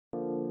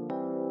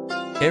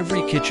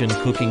Every kitchen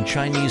cooking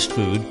Chinese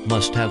food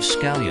must have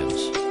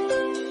scallions.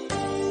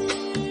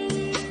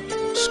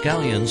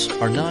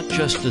 Scallions are not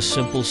just a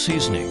simple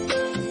seasoning.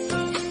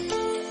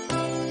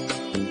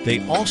 They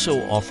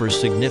also offer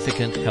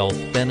significant health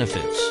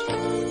benefits.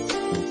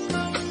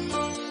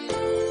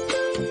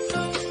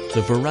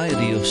 The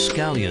variety of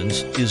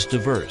scallions is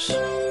diverse.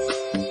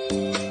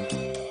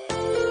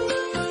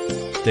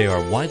 They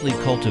are widely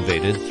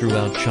cultivated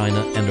throughout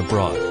China and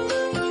abroad.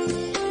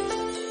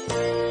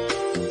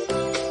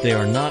 They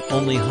are not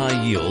only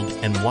high yield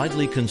and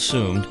widely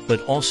consumed,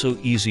 but also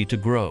easy to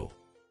grow.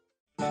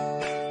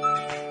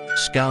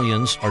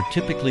 Scallions are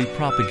typically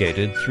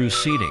propagated through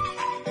seeding.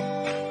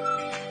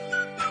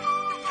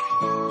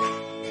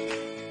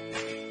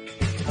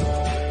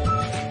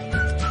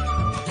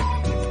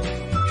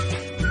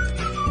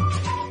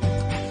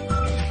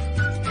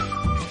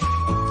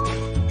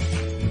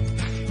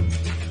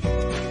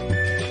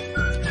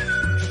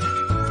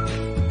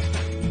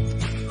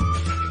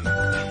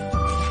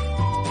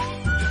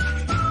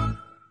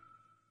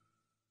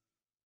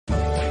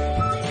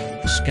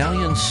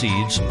 Scallion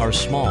seeds are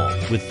small,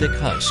 with thick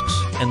husks,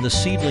 and the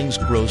seedlings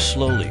grow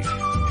slowly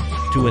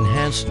to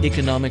enhance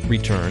economic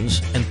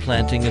returns and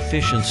planting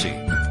efficiency.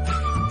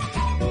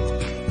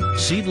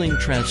 Seedling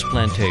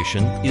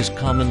transplantation is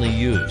commonly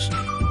used.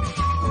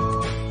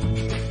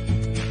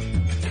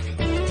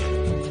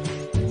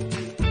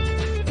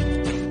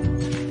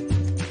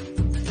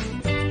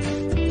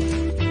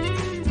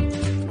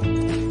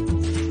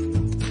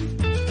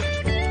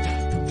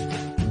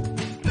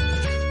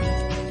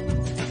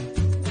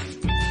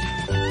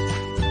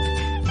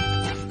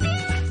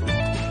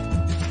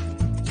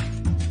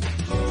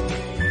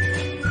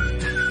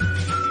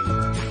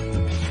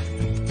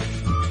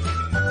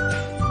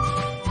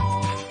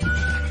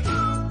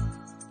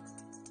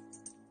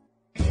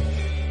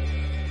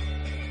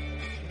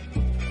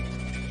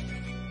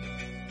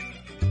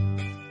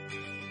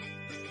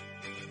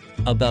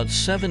 About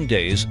 7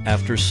 days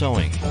after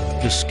sowing,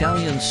 the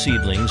scallion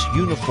seedlings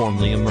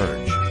uniformly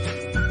emerge.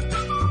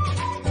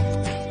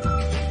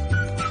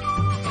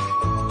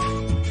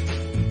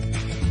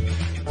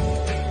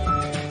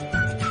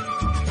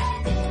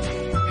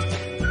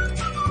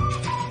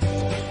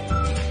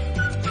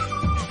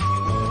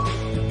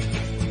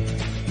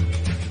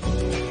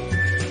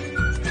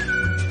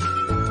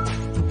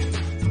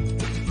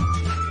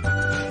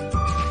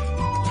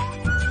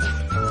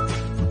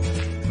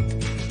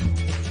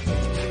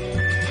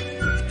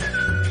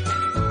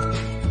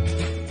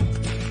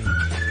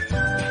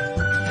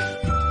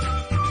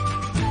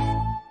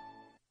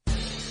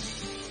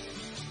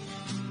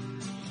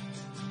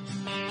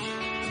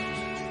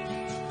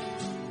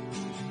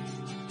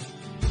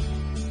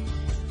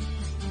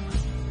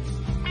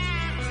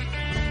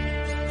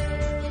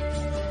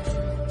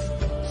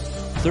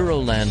 Thorough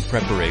land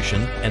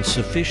preparation and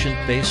sufficient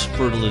base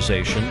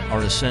fertilization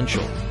are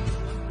essential.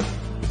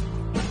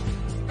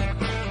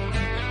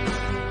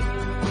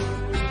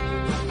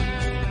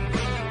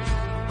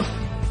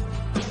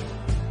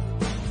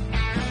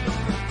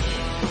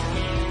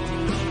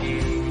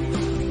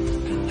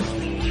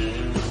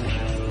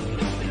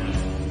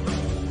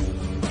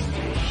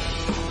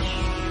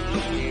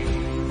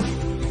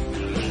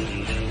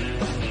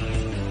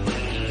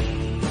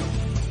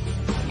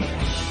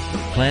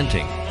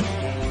 Planting.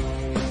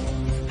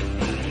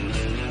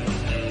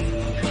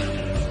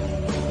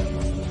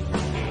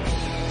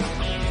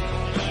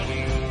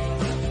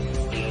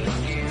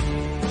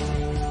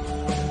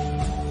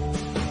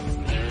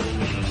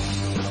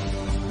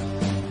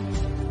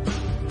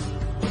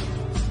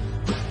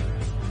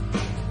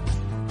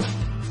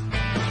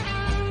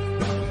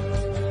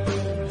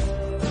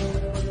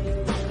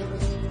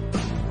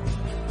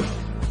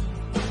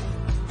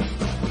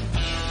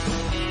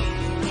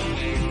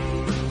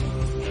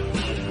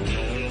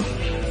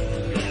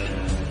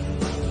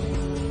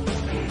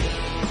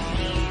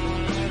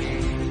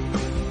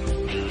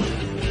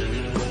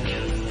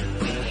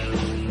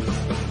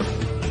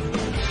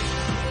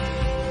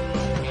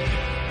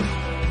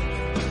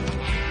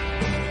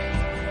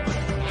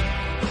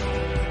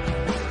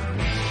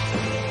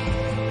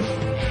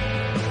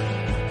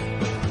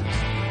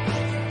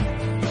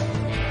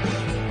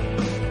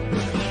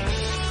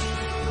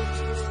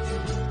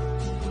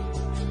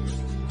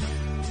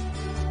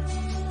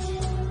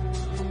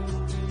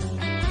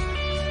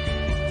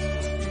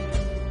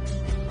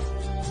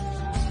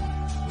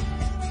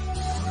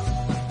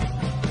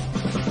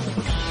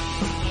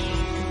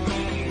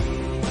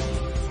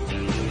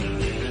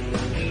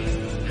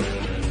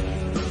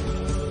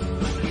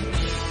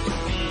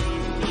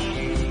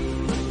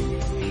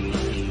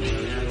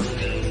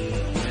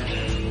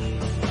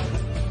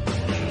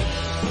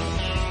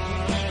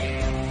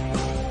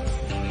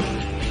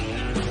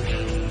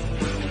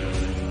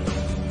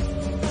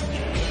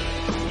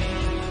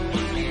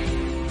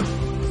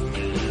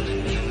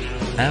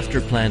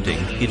 After planting,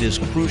 it is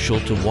crucial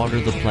to water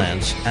the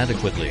plants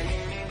adequately.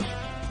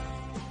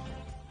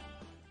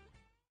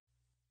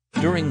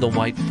 During the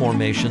white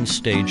formation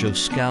stage of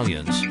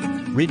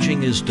scallions,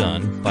 Ridging is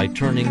done by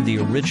turning the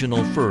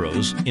original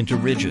furrows into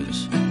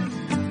ridges.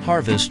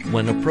 Harvest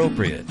when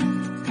appropriate.